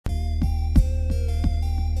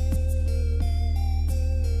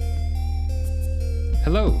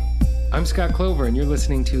Hello, I'm Scott Clover, and you're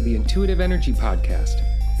listening to the Intuitive Energy Podcast.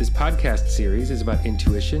 This podcast series is about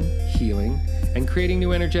intuition, healing, and creating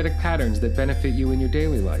new energetic patterns that benefit you in your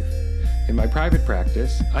daily life. In my private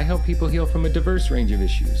practice, I help people heal from a diverse range of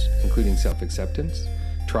issues, including self-acceptance,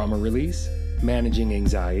 trauma release, managing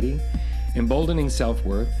anxiety, emboldening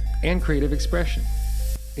self-worth, and creative expression.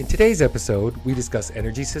 In today's episode, we discuss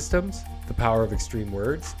energy systems, the power of extreme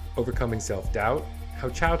words, overcoming self-doubt, how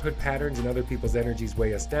childhood patterns and other people's energies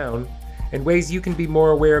weigh us down, and ways you can be more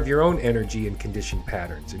aware of your own energy and conditioned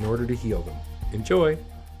patterns in order to heal them. Enjoy!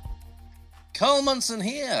 Carl Munson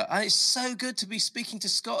here, and it's so good to be speaking to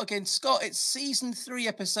Scott again. Scott, it's season 3,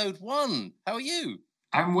 episode 1. How are you?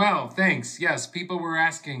 I'm well, thanks. Yes, people were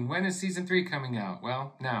asking, when is season 3 coming out?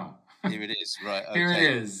 Well, now. Here it is, right. Okay. Here it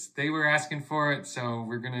is. They were asking for it, so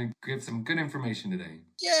we're going to give some good information today.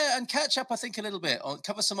 Yeah, and catch up, I think, a little bit,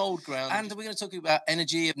 cover some old ground. And we're going to talk about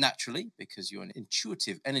energy naturally, because you're an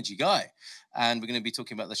intuitive energy guy. And we're going to be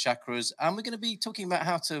talking about the chakras, and we're going to be talking about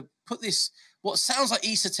how to put this, what sounds like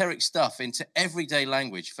esoteric stuff, into everyday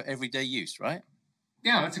language for everyday use, right?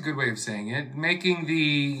 Yeah, that's a good way of saying it. Making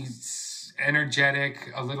the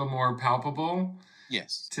energetic a little more palpable.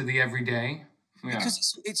 Yes. To the everyday. Yeah.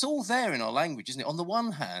 Because it's all there in our language, isn't it? On the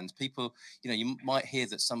one hand, people, you might hear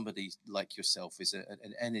that somebody like yourself is an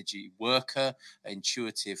energy worker, an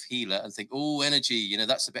intuitive healer, and think, oh, energy,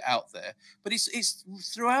 that's a bit out there. But it's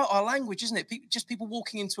throughout our language, isn't it? Just people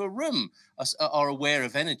walking into a room are aware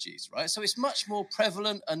of energies, right? So it's much more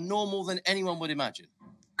prevalent and normal than anyone would imagine.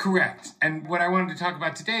 Correct. And what I wanted to talk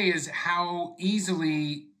about today is how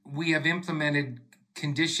easily we have implemented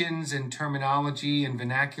conditions and terminology and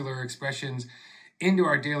vernacular expressions into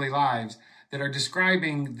our daily lives that are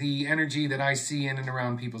describing the energy that I see in and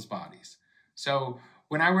around people's bodies. So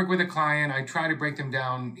when I work with a client, I try to break them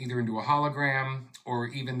down either into a hologram or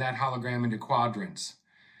even that hologram into quadrants.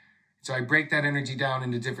 So I break that energy down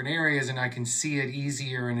into different areas, and I can see it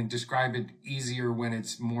easier and describe it easier when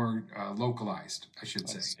it's more localized, I should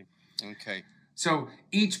say. Okay. So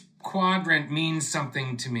each quadrant means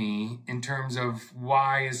something to me in terms of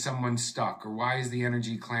why is someone stuck or why is the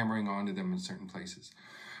energy clamoring onto them in certain places.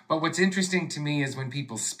 But what's interesting to me is when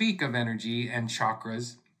people speak of energy and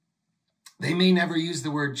chakras, they may never use the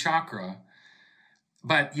word chakra,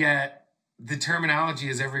 but yet the terminology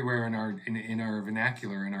is everywhere in our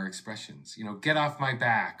vernacular, in our expressions. Get off my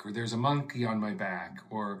back, or there's a monkey on my back,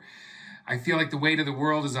 or I feel like the weight of the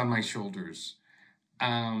world is on my shoulders.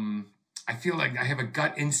 I feel like I have a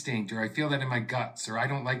gut instinct, or I feel that in my guts, or I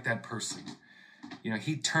don't like that person.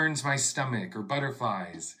 He turns my stomach, or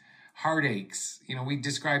butterflies, heartaches. We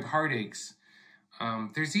describe heartaches.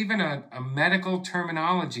 There's even a medical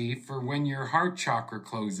terminology for when your heart chakra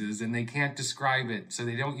closes and they can't describe it, so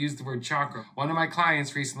they don't use the word chakra. One of my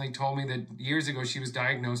clients recently told me that years ago she was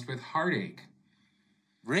diagnosed with heartache.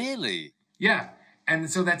 Really? Yeah. And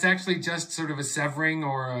so that's actually just sort of a severing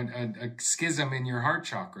or a schism in your heart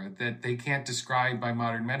chakra that they can't describe by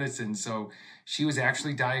modern medicine. So she was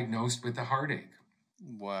actually diagnosed with a heartache.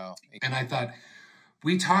 Wow. And I thought,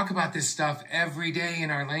 we talk about this stuff every day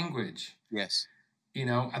in our language. Yes.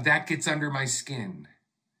 That gets under my skin.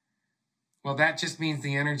 Well, that just means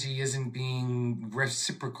the energy isn't being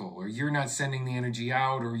reciprocal, or you're not sending the energy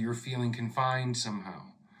out, or you're feeling confined somehow.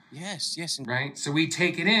 Yes. Right? So we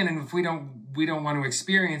take it in, and if we don't want to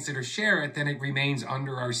experience it or share it, then it remains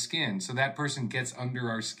under our skin. So that person gets under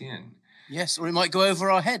our skin. Yes, or it might go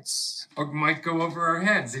over our heads. Or it might go over our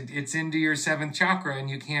heads. It's into your 7th chakra, and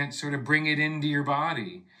you can't sort of bring it into your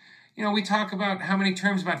body. We talk about how many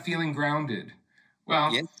terms about feeling grounded.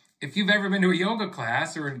 Well, yes. If you've ever been to a yoga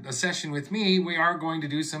class or a session with me, we are going to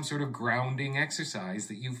do some sort of grounding exercise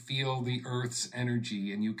that you feel the earth's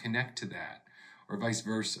energy and you connect to that, or vice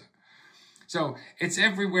versa. So it's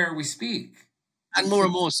everywhere we speak. And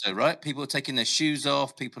more so, right? People are taking their shoes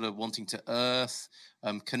off. People are wanting to earth,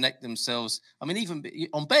 connect themselves. I mean, even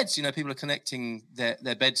on beds, people are connecting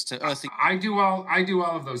their beds to earth. I do all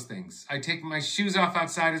of those things. I take my shoes off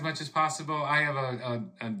outside as much as possible. I have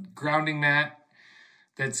a grounding mat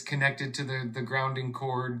that's connected to the grounding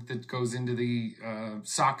cord that goes into the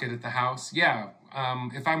socket at the house. Yeah.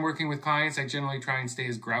 If I'm working with clients, I generally try and stay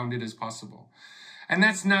as grounded as possible. And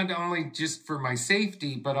that's not only just for my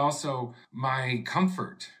safety, but also my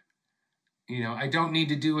comfort. I don't need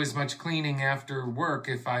to do as much cleaning after work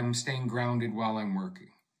if I'm staying grounded while I'm working.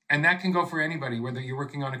 And that can go for anybody, whether you're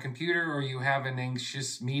working on a computer or you have an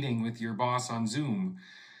anxious meeting with your boss on Zoom.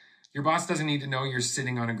 Your boss doesn't need to know you're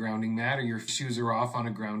sitting on a grounding mat or your shoes are off on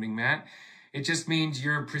a grounding mat. It just means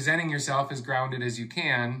you're presenting yourself as grounded as you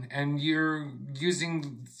can, and you're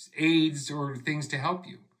using aids or things to help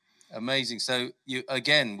you. Amazing. So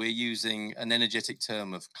we're using an energetic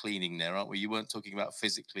term of cleaning there, aren't we? You weren't talking about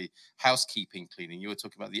physically housekeeping cleaning. You were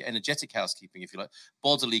talking about the energetic housekeeping, if you like,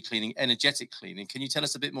 bodily cleaning, energetic cleaning. Can you tell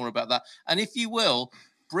us a bit more about that? And if you will,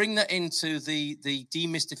 bring that into the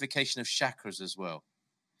demystification of chakras as well.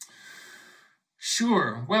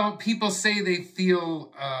 Sure. Well, people say they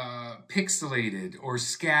feel pixelated or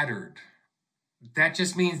scattered. That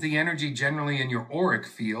just means the energy generally in your auric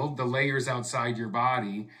field, the layers outside your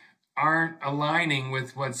body, aren't aligning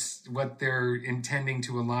with what they're intending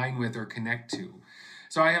to align with or connect to.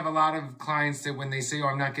 So I have a lot of clients that when they say, oh,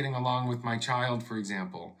 I'm not getting along with my child, for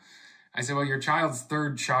example, I say, well, your child's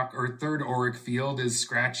third auric field is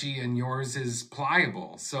scratchy and yours is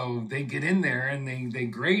pliable. So they get in there and they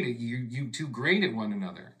grade it. You two grade at one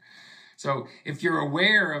another. So if you're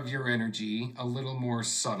aware of your energy a little more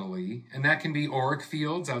subtly, and that can be auric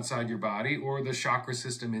fields outside your body or the chakra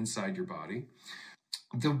system inside your body.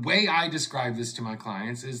 The way I describe this to my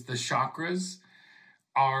clients is the chakras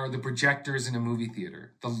are the projectors in a movie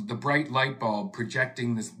theater, the bright light bulb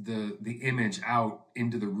projecting the image out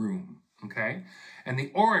into the room, okay? And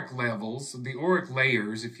the auric levels, the auric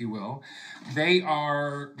layers, if you will, they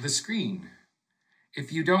are the screen.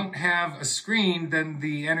 If you don't have a screen, then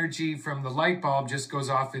the energy from the light bulb just goes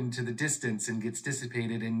off into the distance and gets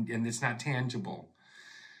dissipated and it's not tangible,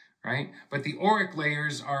 right? But the auric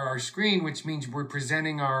layers are our screen, which means we're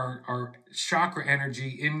presenting our chakra energy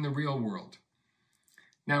in the real world.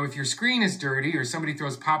 Now, if your screen is dirty or somebody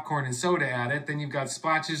throws popcorn and soda at it, then you've got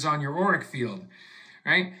splotches on your auric field,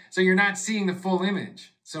 right? So you're not seeing the full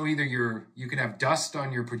image. So either you could have dust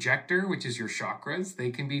on your projector, which is your chakras.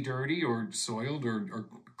 They can be dirty or soiled or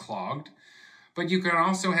clogged. But you can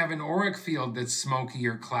also have an auric field that's smoky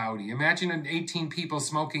or cloudy. Imagine 18 people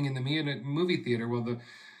smoking in the movie theater. Well,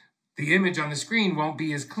 the image on the screen won't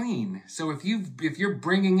be as clean. So if you're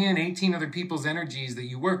bringing in 18 other people's energies that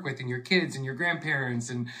you work with and your kids and your grandparents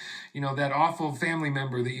and, that awful family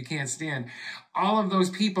member that you can't stand, all of those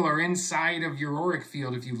people are inside of your auric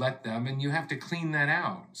field if you let them, and you have to clean that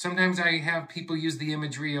out. Sometimes I have people use the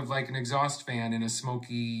imagery of like an exhaust fan in a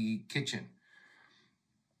smoky kitchen.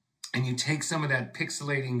 And you take some of that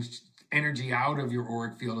pixelating energy out of your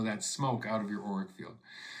auric field, or that smoke out of your auric field.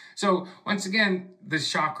 So once again, the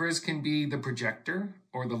chakras can be the projector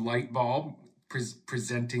or the light bulb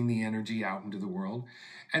presenting the energy out into the world.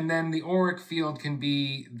 And then the auric field can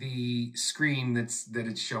be the screen that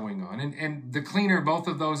it's showing on. And the cleaner both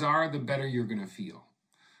of those are, the better you're going to feel,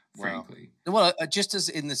 frankly. Well, just as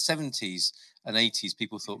in the 70s and 80s,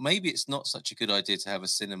 people thought maybe it's not such a good idea to have a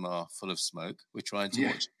cinema full of smoke. We're trying to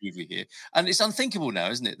watch a movie here. And it's unthinkable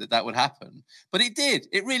now, isn't it, that would happen? But it did.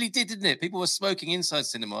 It really did, didn't it? People were smoking inside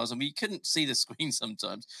cinemas and we couldn't see the screen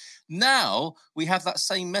sometimes. Now we have that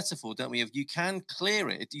same metaphor, don't we? Of you can clear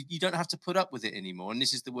it. You don't have to put up with it anymore. And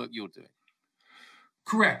this is the work you're doing.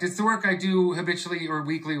 Correct. It's the work I do habitually or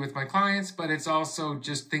weekly with my clients, but it's also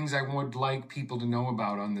just things I would like people to know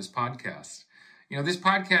about on this podcast. This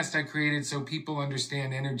podcast I created so people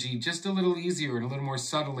understand energy just a little easier and a little more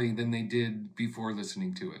subtly than they did before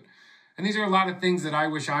listening to it. And these are a lot of things that I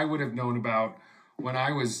wish I would have known about when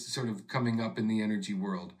I was sort of coming up in the energy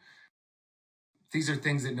world. These are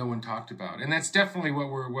things that no one talked about. And that's definitely what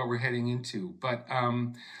we're heading into. But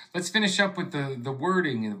let's finish up with the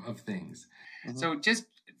wording of things. Mm-hmm. So just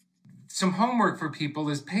some homework for people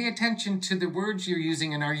is pay attention to the words you're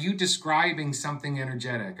using, and are you describing something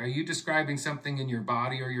energetic? Are you describing something in your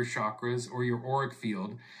body or your chakras or your auric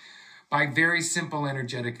field by very simple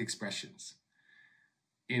energetic expressions?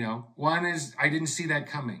 One is, I didn't see that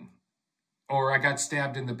coming, or I got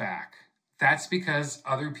stabbed in the back. That's because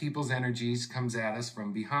other people's energies comes at us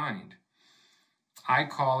from behind. I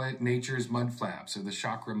call it nature's mud flaps, or the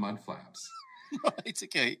chakra mud flaps. Right,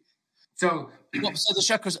 okay. So the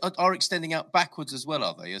chakras are extending out backwards as well,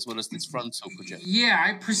 are they? As well as this frontal projection? Yeah,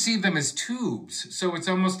 I perceive them as tubes. So it's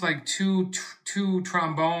almost like two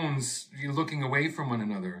trombones looking away from one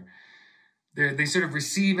another. They sort of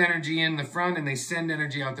receive energy in the front and they send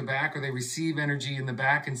energy out the back, or they receive energy in the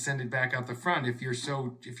back and send it back out the front if you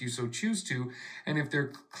so choose to, and if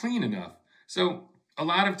they're clean enough. So a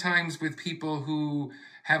lot of times with people who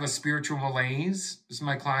have a spiritual malaise, this is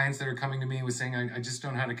my clients that are coming to me with saying, I just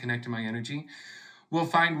don't know how to connect to my energy. We'll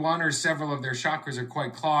find one or several of their chakras are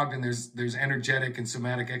quite clogged, and there's energetic and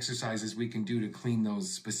somatic exercises we can do to clean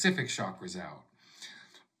those specific chakras out.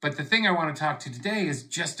 But the thing I want to talk to today is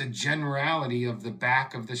just a generality of the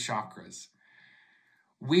back of the chakras.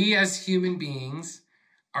 We as human beings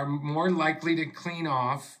are more likely to clean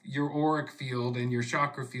off your auric field and your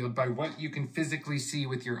chakra field by what you can physically see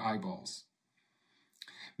with your eyeballs.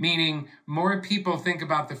 Meaning more people think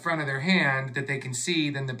about the front of their hand that they can see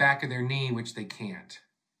than the back of their knee, which they can't.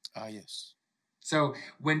 Ah, yes. So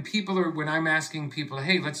when I'm asking people,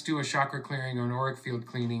 hey, let's do a chakra clearing or an auric field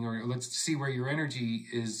cleaning, or let's see where your energy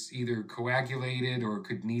is either coagulated or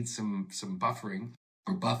could need some buffering,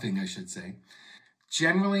 or buffing, I should say.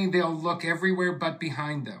 Generally, they'll look everywhere but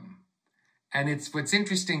behind them. And what's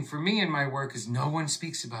interesting for me in my work is no one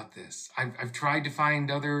speaks about this. I've tried to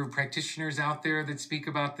find other practitioners out there that speak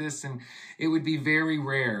about this, and it would be very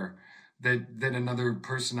rare that another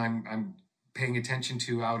person I'm paying attention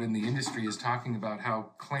to out in the industry is talking about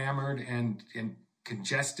how clamored and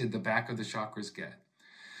congested the back of the chakras get.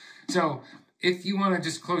 So if you want to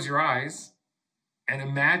just close your eyes and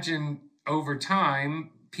imagine over time,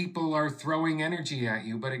 people are throwing energy at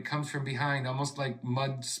you, but it comes from behind, almost like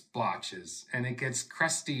mud splotches, and it gets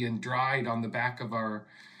crusty and dried on the back of our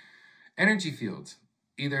energy fields.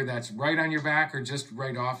 Either that's right on your back or just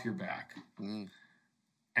right off your back. Mm.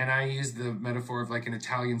 And I use the metaphor of like an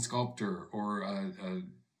Italian sculptor or a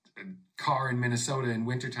car in Minnesota in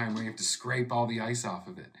wintertime where you have to scrape all the ice off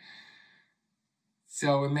of it.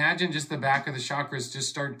 So imagine just the back of the chakras just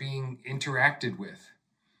start being interacted with.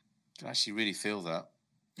 I can actually really feel that.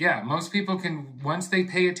 Yeah, most people can, once they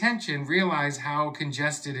pay attention, realize how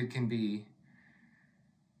congested it can be.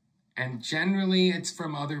 And generally, it's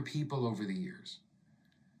from other people over the years.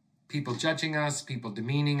 People judging us, people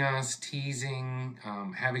demeaning us, teasing,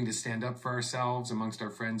 having to stand up for ourselves amongst our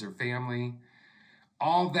friends or family.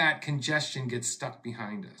 All that congestion gets stuck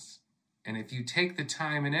behind us. And if you take the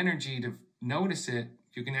time and energy to notice it,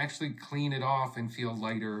 you can actually clean it off and feel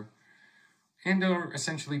lighter and or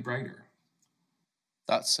essentially brighter.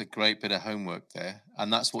 That's a great bit of homework there.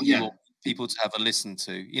 And that's what you want people to have a listen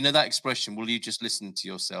to. You know that expression, will you just listen to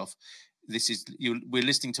yourself? We're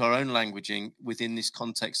listening to our own languaging within this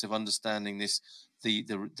context of understanding this,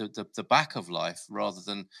 the back of life, rather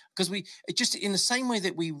than, because it just in the same way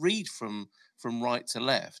that we read from right to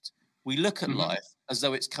left, we look at life as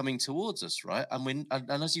though it's coming towards us, right? And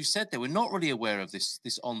as you said there, we're not really aware of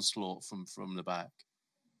this onslaught from the back.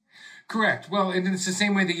 Correct. Well, and it's the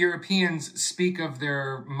same way the Europeans speak of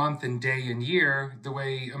their month and day and year, the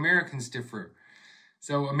way Americans differ.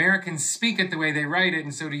 So Americans speak it the way they write it,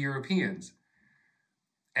 and so do Europeans.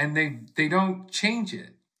 And they don't change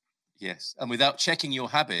it. Yes. And without checking your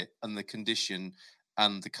habit and the condition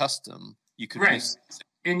and the custom, you could miss it.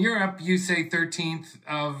 In Europe, you say 13th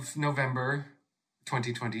of November,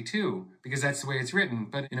 2022, because that's the way it's written.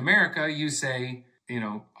 But in America, you say,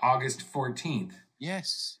 August 14th.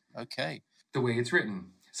 Yes. Okay. The way it's written.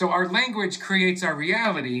 So our language creates our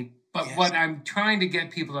reality. But what I'm trying to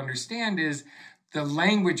get people to understand is the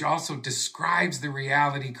language also describes the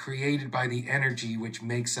reality created by the energy which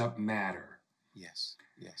makes up matter. Yes,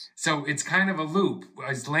 yes. So it's kind of a loop.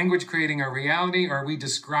 Is language creating our reality? Or are we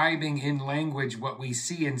describing in language what we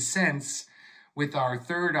see and sense with our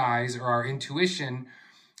third eyes or our intuition?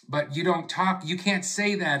 But you can't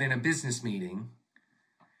say that in a business meeting.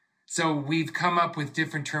 So we've come up with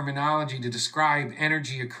different terminology to describe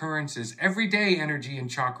energy occurrences, everyday energy and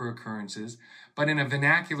chakra occurrences, but in a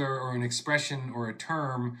vernacular or an expression or a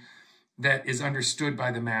term that is understood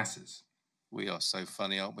by the masses. We are so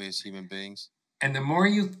funny, aren't we, as human beings? And the more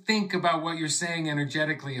you think about what you're saying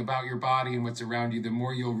energetically about your body and what's around you, the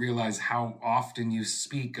more you'll realize how often you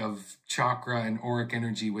speak of chakra and auric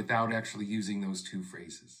energy without actually using those two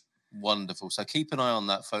phrases. Wonderful. So keep an eye on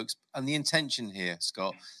that, folks. And the intention here,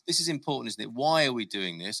 Scott, this is important, isn't it? Why are we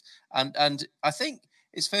doing this? And I think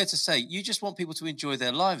it's fair to say you just want people to enjoy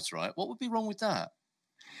their lives, right? What would be wrong with that?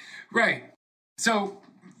 Right. So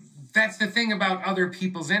that's the thing about other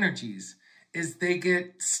people's energies, is they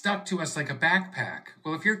get stuck to us like a backpack.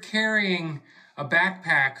 Well, if you're carrying a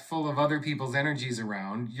backpack full of other people's energies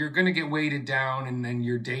around, you're going to get weighted down, and then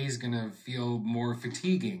your day's going to feel more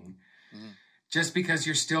fatiguing. Just because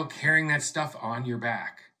you're still carrying that stuff on your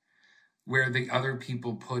back where the other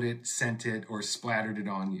people put it, sent it, or splattered it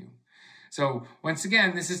on you. So once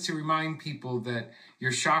again, this is to remind people that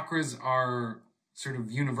your chakras are sort of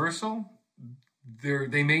universal.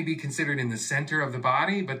 They may be considered in the center of the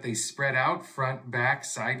body, but they spread out front, back,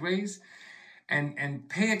 sideways. And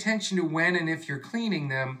pay attention to when and if you're cleaning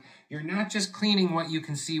them. You're not just cleaning what you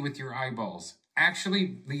can see with your eyeballs.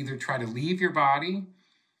 Actually, either try to leave your body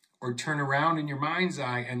or turn around in your mind's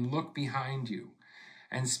eye and look behind you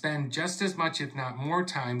and spend just as much, if not more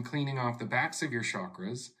time, cleaning off the backs of your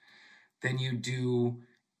chakras than you do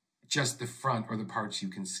just the front or the parts you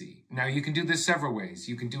can see. Now, you can do this several ways.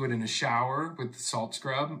 You can do it in a shower with the salt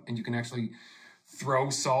scrub, and you can actually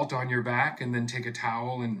throw salt on your back and then take a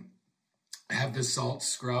towel and have the salt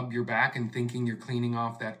scrub your back and thinking you're cleaning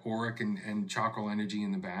off that auric and chakra energy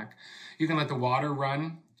in the back. You can let the water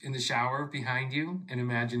run in the shower behind you and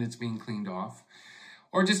imagine it's being cleaned off.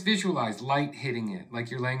 Or just visualize light hitting it,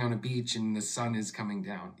 like you're laying on a beach and the sun is coming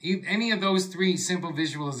down. Any of those 3 simple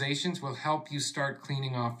visualizations will help you start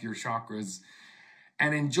cleaning off your chakras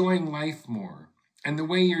and enjoying life more. And the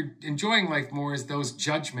way you're enjoying life more is those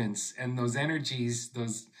judgments and those energies,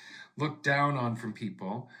 those looked down on from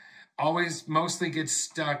people, always mostly get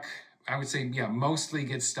stuck, I would say, yeah, mostly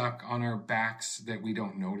get stuck on our backs that we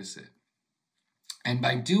don't notice it. And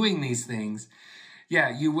by doing these things,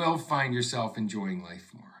 yeah, you will find yourself enjoying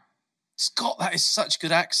life more. Scott, that is such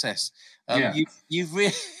good access. Yeah. You've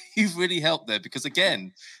really helped there, because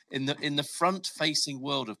again, in the front-facing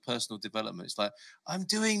world of personal development, it's like, I'm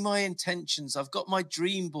doing my intentions, I've got my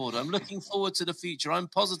dream board, I'm looking forward to the future, I'm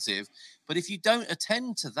positive. But if you don't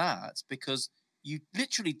attend to that, because you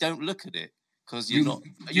literally don't look at it, because you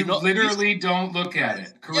literally don't look at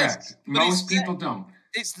it. Correct. Yes, most people don't.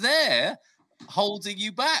 It's there, holding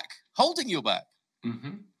you back. Mm-hmm.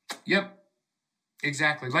 Yep.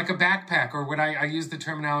 Exactly. Like a backpack, or what I use the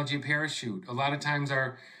terminology of parachute. A lot of times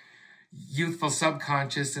our youthful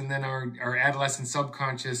subconscious and then our adolescent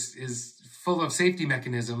subconscious is full of safety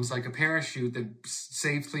mechanisms, like a parachute that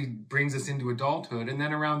safely brings us into adulthood. And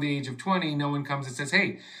then around the age of 20, no one comes and says,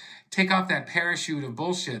 hey, take off that parachute of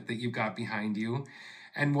bullshit that you've got behind you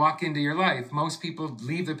and walk into your life. Most people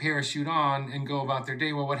leave the parachute on and go about their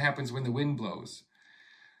day. Well, what happens when the wind blows?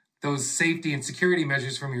 Those safety and security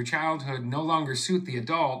measures from your childhood no longer suit the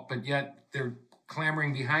adult, but yet they're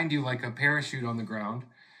clamoring behind you like a parachute on the ground.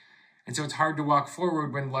 And so it's hard to walk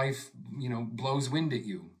forward when life, blows wind at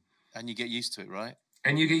you. And you get used to it, right?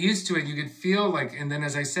 And you get used to it. You can feel like, and then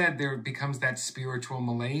as I said, there becomes that spiritual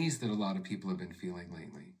malaise that a lot of people have been feeling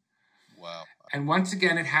lately. Wow. And once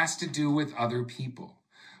again, it has to do with other people,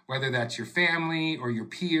 whether that's your family or your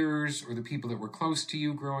peers or the people that were close to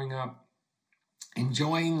you growing up.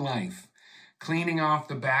 Enjoying life, cleaning off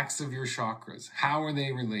the backs of your chakras. How are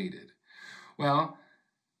they related? Well,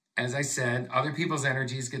 as I said, other people's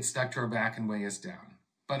energies get stuck to our back and weigh us down.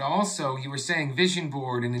 But also, you were saying vision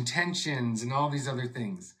board and intentions and all these other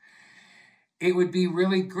things. It would be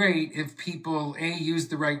really great if people, use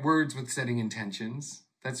the right words with setting intentions.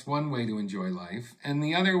 That's one way to enjoy life. And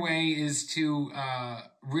the other way is to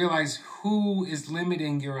realize who is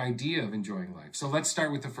limiting your idea of enjoying life. So let's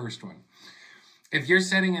start with the first one. If you're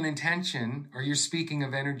setting an intention or you're speaking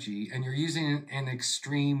of energy and you're using an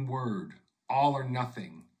extreme word, all or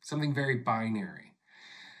nothing, something very binary,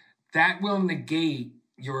 that will negate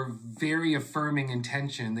your very affirming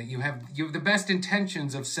intention that you have the best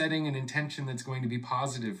intentions of setting an intention that's going to be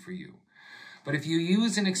positive for you. But if you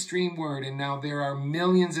use an extreme word, and now there are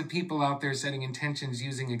millions of people out there setting intentions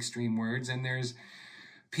using extreme words, and there's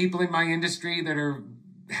people in my industry that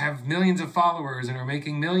have millions of followers and are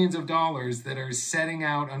making millions of dollars that are setting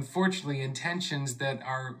out, unfortunately, intentions that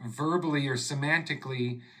are verbally or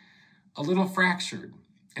semantically a little fractured.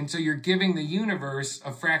 And so you're giving the universe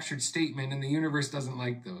a fractured statement, and the universe doesn't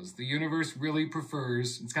like those. The universe really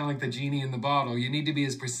prefers, it's kind of like the genie in the bottle. You need to be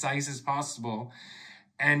as precise as possible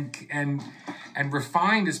and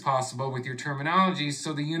refined as possible with your terminology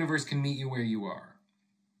so the universe can meet you where you are.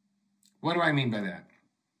 What do I mean by that?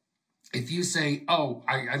 If you say,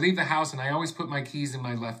 I leave the house and I always put my keys in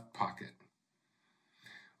my left pocket.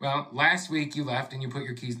 Well, last week you left and you put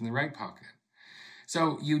your keys in the right pocket.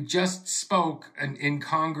 So you just spoke an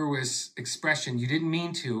incongruous expression. You didn't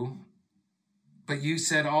mean to, but you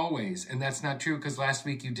said always. And that's not true because last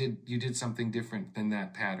week you did something different than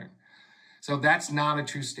that pattern. So that's not a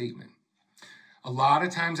true statement. A lot of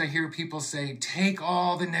times I hear people say, take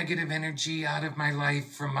all the negative energy out of my life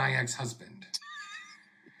from my ex-husband.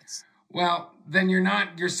 Well, then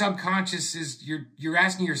your subconscious is, you're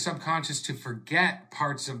asking your subconscious to forget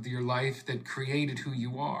parts of your life that created who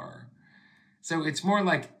you are. So it's more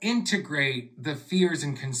like integrate the fears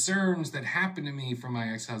and concerns that happened to me from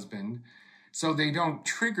my ex-husband so they don't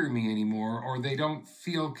trigger me anymore or they don't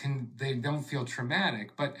feel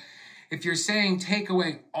traumatic. But if you're saying take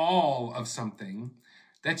away all of something,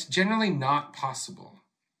 that's generally not possible.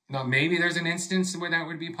 Now, maybe there's an instance where that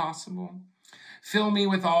would be possible. Fill me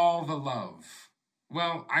with all the love.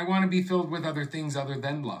 Well, I want to be filled with other things other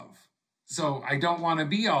than love. So I don't want to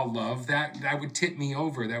be all love. That would tip me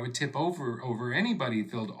over. That would tip over anybody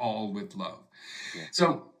filled all with love. Yeah.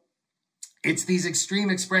 So it's these extreme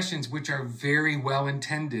expressions which are very well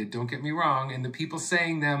intended. Don't get me wrong. And the people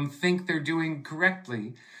saying them think they're doing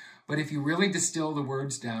correctly. But if you really distill the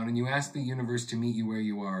words down and you ask the universe to meet you where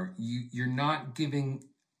you are, you're not giving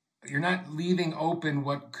leaving open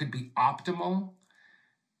what could be optimal.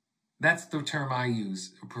 That's the term I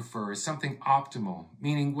prefer, is something optimal,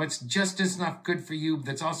 meaning what's just enough good for you,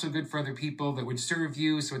 that's also good for other people, that would serve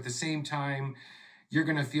you. So at the same time, you're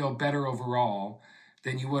going to feel better overall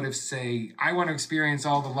than you would if, say, I want to experience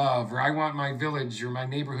all the love, or I want my village or my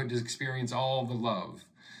neighborhood to experience all the love.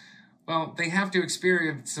 Well, they have to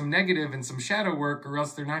experience some negative and some shadow work, or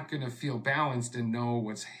else they're not going to feel balanced and know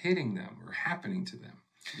what's hitting them or happening to them.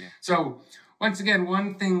 Yeah. So once again,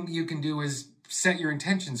 one thing you can do is set your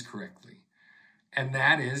intentions correctly. And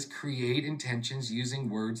that is create intentions using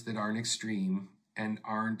words that aren't extreme and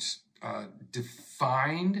aren't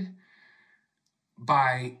defined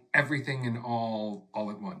by everything and all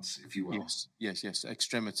at once, if you will. Yes,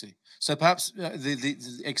 extremity. So perhaps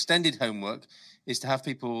the extended homework is to have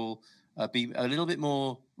people be a little bit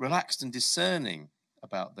more relaxed and discerning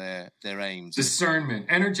about their aims. Discernment.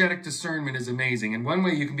 Energetic discernment is amazing. And one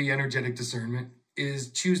way you can be energetic discernment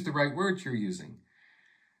is choose the right words you're using.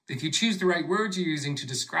 If you choose the right words you're using to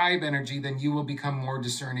describe energy, then you will become more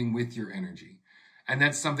discerning with your energy. And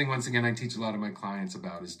that's something, once again, I teach a lot of my clients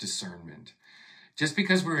about, is discernment. Just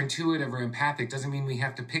because we're intuitive or empathic doesn't mean we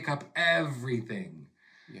have to pick up everything.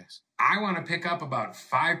 Yes. I want to pick up about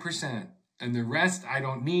 5%, and the rest I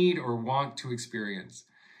don't need or want to experience.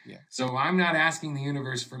 Yeah. So I'm not asking the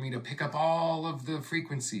universe for me to pick up all of the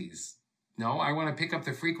frequencies. No, I want to pick up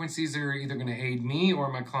the frequencies that are either going to aid me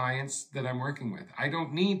or my clients that I'm working with. I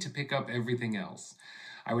don't need to pick up everything else.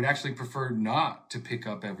 I would actually prefer not to pick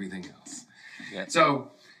up everything else. Yeah.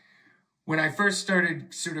 So when I first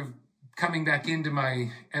started sort of coming back into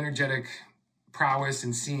my energetic prowess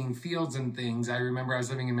and seeing fields and things, I remember I was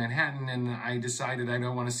living in Manhattan and I decided I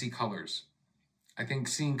don't want to see colors. I think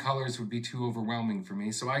seeing colors would be too overwhelming for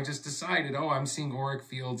me. So I just decided, I'm seeing auric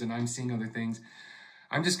fields and I'm seeing other things.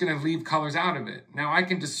 I'm just going to leave colors out of it. Now I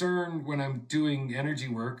can discern when I'm doing energy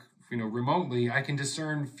work, remotely, I can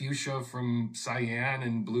discern fuchsia from cyan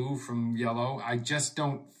and blue from yellow. I just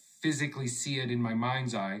don't physically see it in my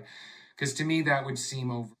mind's eye, because to me that would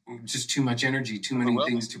seem just too much energy, too many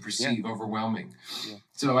things to perceive, overwhelming. Yeah.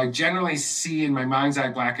 So I generally see in my mind's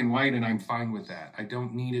eye black and white, and I'm fine with that. I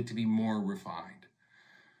don't need it to be more refined.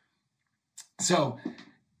 So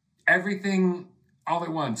everything all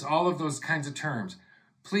at once, all of those kinds of terms.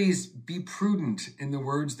 Please be prudent in the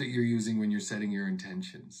words that you're using when you're setting your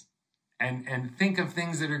intentions. And think of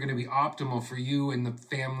things that are going to be optimal for you and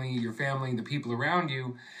your family, the people around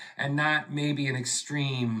you, and not maybe an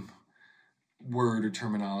extreme word or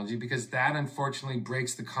terminology, because that unfortunately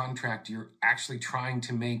breaks the contract you're actually trying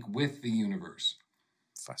to make with the universe.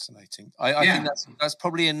 Fascinating. I think that's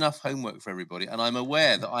probably enough homework for everybody, and I'm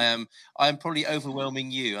aware that I'm probably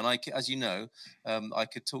overwhelming you, and as you know, I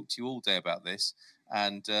could talk to you all day about this.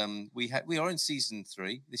 And we are in season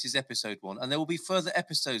 3. This is episode 1, and there will be further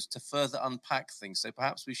episodes to further unpack things. So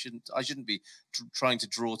perhaps I shouldn't be trying to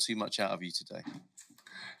draw too much out of you today.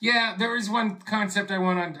 Yeah, there is one concept I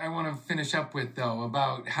want to finish up with, though,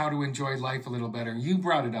 about how to enjoy life a little better. You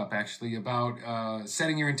brought it up, actually, about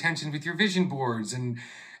setting your intentions with your vision boards and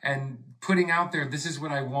putting out there, this is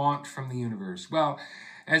what I want from the universe. Well,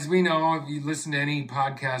 as we know, if you listen to any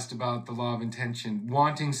podcast about the law of intention,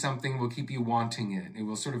 wanting something will keep you wanting it. It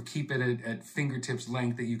will sort of keep it at fingertips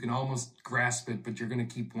length that you can almost grasp it, but you're going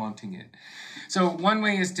to keep wanting it. So one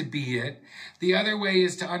way is to be it. The other way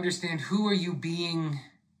is to understand, who are you being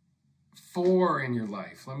for in your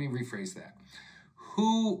life? Let me rephrase that.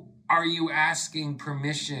 Who are you asking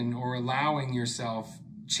permission or allowing yourself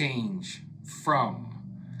change from?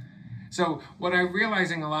 So what I'm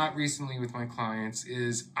realizing a lot recently with my clients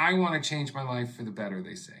is, I want to change my life for the better,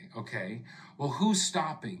 they say. Okay, well, who's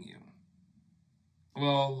stopping you?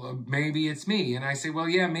 Well, maybe it's me. And I say, well,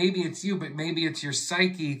 yeah, maybe it's you, but maybe it's your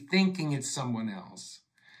psyche thinking it's someone else.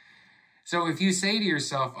 So if you say to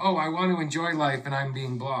yourself, I want to enjoy life and I'm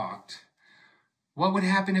being blocked, what would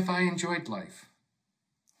happen if I enjoyed life?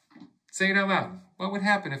 Say it out loud. What would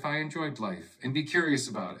happen if I enjoyed life? And be curious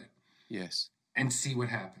about it. Yes. And see what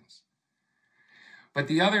happens. But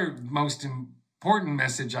the other most important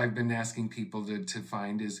message I've been asking people to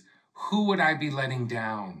find is, who would I be letting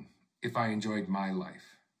down if I enjoyed my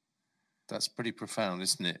life? That's pretty profound,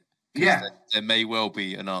 isn't it? Yeah. There may well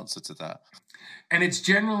be an answer to that. And it's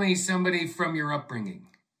generally somebody from your upbringing.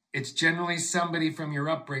 It's generally somebody from your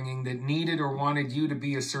upbringing that needed or wanted you to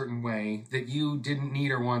be a certain way that you didn't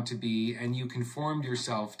need or want to be, and you conformed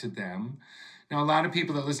yourself to them. Now, a lot of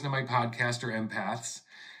people that listen to my podcast are empaths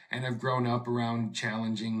and have grown up around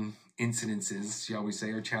challenging incidences, shall we say,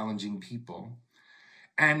 or challenging people.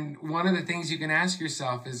 And one of the things you can ask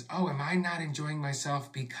yourself is, am I not enjoying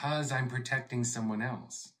myself because I'm protecting someone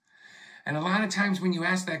else? And a lot of times when you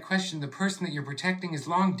ask that question, the person that you're protecting is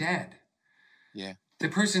long dead. Yeah. The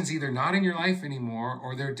person's either not in your life anymore,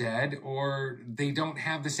 or they're dead, or they don't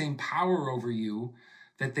have the same power over you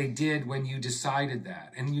that they did when you decided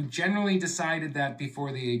that. And you generally decided that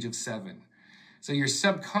before the age of 7. So your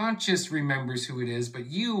subconscious remembers who it is, but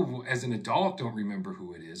you as an adult don't remember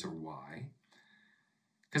who it is or why.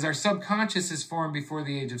 Because our subconscious is formed before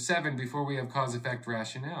the age of 7, before we have cause-effect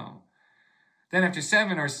rationale. Then after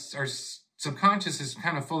 7, our subconscious is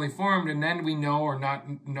kind of fully formed, and then we know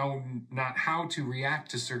not how to react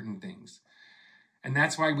to certain things. And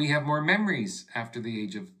that's why we have more memories after the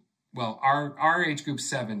age of, well, our age group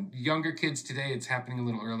 7. Younger kids today, it's happening a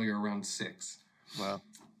little earlier, around 6. Wow.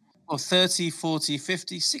 Well, 30, 40,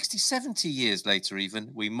 50, 60, 70 years later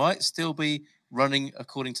even, we might still be running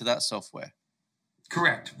according to that software.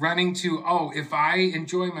 Correct. Running to, if I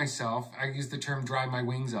enjoy myself, I use the term dry my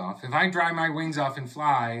wings off. If I dry my wings off and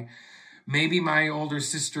fly, maybe my older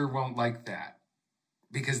sister won't like that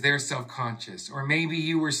because they're self-conscious. Or maybe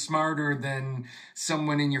you were smarter than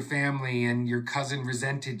someone in your family and your cousin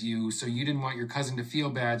resented you, so you didn't want your cousin to feel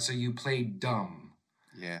bad, so you played dumb.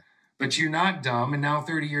 Yeah. But you're not dumb, and now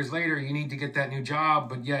 30 years later, you need to get that new job,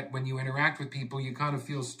 but yet when you interact with people, you kind of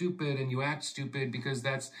feel stupid and you act stupid because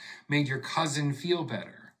that's made your cousin feel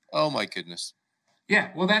better. Oh, my goodness. Yeah,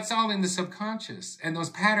 well, that's all in the subconscious, and those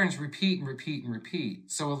patterns repeat and repeat and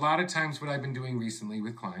repeat. So a lot of times what I've been doing recently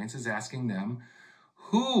with clients is asking them,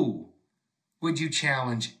 who would you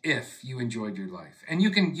challenge if you enjoyed your life? And you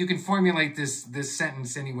can formulate this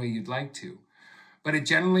sentence any way you'd like to. But it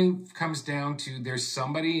generally comes down to there's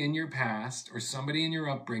somebody in your past or somebody in your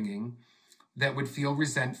upbringing that would feel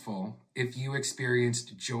resentful if you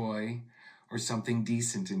experienced joy or something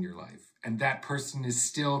decent in your life. And that person is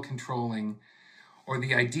still controlling, or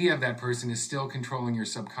the idea of that person is still controlling your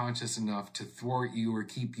subconscious enough to thwart you or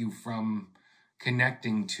keep you from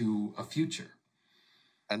connecting to a future.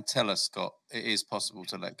 And tell us, Scott, it is possible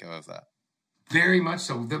to let go of that. Very much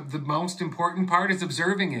so. The most important part is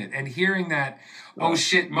observing it and hearing that oh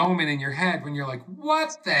shit moment in your head when you're like,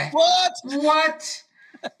 what the what?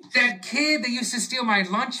 That kid that used to steal my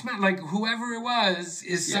lunch, like whoever it was,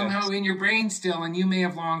 is somehow in your brain still, and you may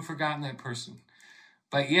have long forgotten that person.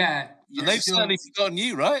 But yet, and they've certainly forgotten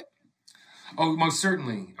you, right? Oh, most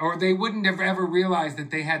certainly. Or they wouldn't have ever realized that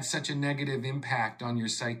they had such a negative impact on your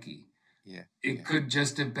psyche. Yeah. It could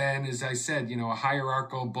just have been, as I said, a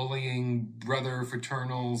hierarchical, bullying, brother,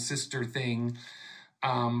 fraternal, sister thing,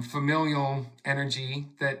 familial energy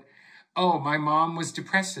that, my mom was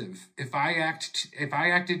depressive. If I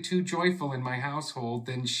acted too joyful in my household,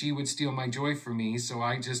 then she would steal my joy from me. So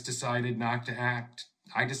I just decided not to act.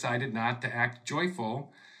 I decided not to act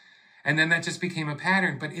joyful. And then that just became a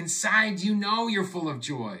pattern. But inside, you're full of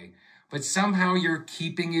joy, but somehow you're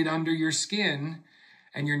keeping it under your skin.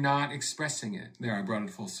 And you're not expressing it. There, I brought it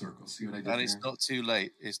full circle. See what I did there? And it's not too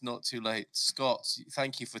late. It's not too late. Scott,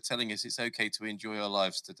 thank you for telling us it's okay to enjoy our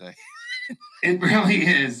lives today. It really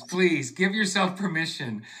is. Please, give yourself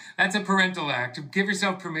permission. That's a parental act. Give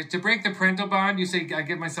yourself permission. To break the parental bond, you say, I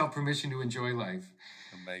give myself permission to enjoy life.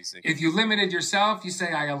 Amazing. If you limited yourself, you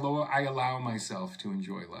say, I allow myself to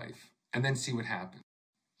enjoy life. And then see what happens.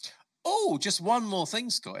 Oh, just one more thing,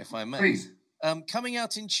 Scott, if I may. Please. Coming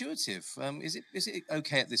out intuitive, is it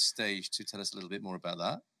okay at this stage to tell us a little bit more about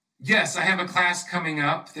that? Yes, I have a class coming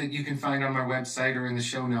up that you can find on my website or in the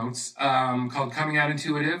show notes called Coming Out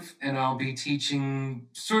Intuitive, and I'll be teaching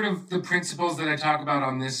sort of the principles that I talk about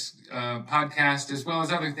on this podcast, as well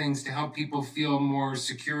as other things to help people feel more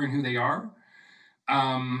secure in who they are.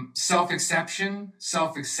 Self-accepting,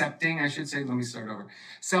 I should say. Let me start over.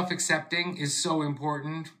 Self-accepting is so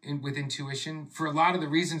important with intuition for a lot of the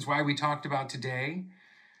reasons why we talked about today.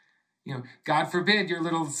 God forbid your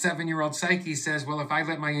little 7-year-old psyche says, well, if I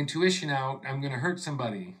let my intuition out, I'm going to hurt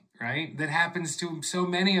somebody, right? That happens to so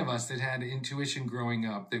many of us that had intuition growing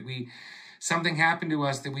up, that something happened to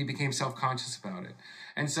us that we became self-conscious about it.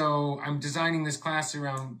 And so I'm designing this class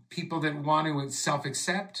around people that want to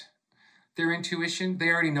self-accept their intuition. They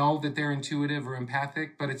already know that they're intuitive or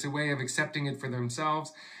empathic, but it's a way of accepting it for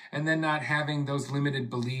themselves and then not having those limited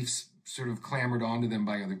beliefs sort of clambered onto them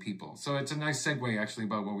by other people. So it's a nice segue actually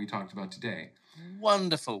about what we talked about today.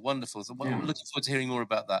 Wonderful, wonderful. So I'm looking forward to hearing more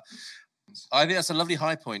about that. I think that's a lovely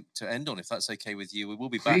high point to end on, if that's okay with you. We will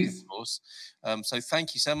be back, of course. So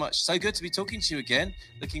thank you so much. So good to be talking to you again.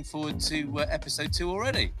 Looking forward to episode 2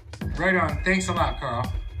 already. Right on. Thanks a lot,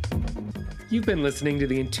 Carl. You've been listening to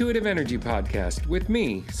the Intuitive Energy Podcast with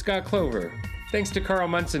me, Scott Clover. Thanks to Carl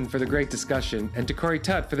Munson for the great discussion and to Corey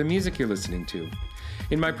Tutt for the music you're listening to.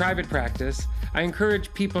 In my private practice, I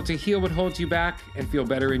encourage people to heal what holds you back and feel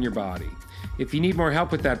better in your body. If you need more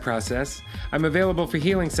help with that process, I'm available for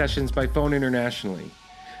healing sessions by phone internationally.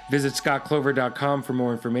 Visit scottclover.com for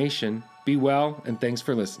more information. Be well, and thanks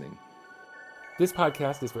for listening. This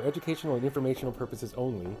podcast is for educational and informational purposes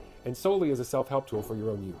only, and solely as a self-help tool for your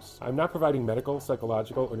own use. I'm not providing medical,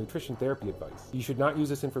 psychological, or nutrition therapy advice. You should not use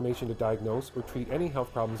this information to diagnose or treat any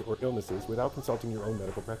health problems or illnesses without consulting your own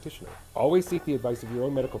medical practitioner. Always seek the advice of your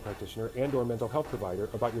own medical practitioner and/or mental health provider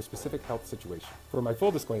about your specific health situation. For my full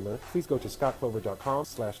disclaimer, please go to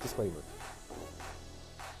scottclover.com/disclaimer.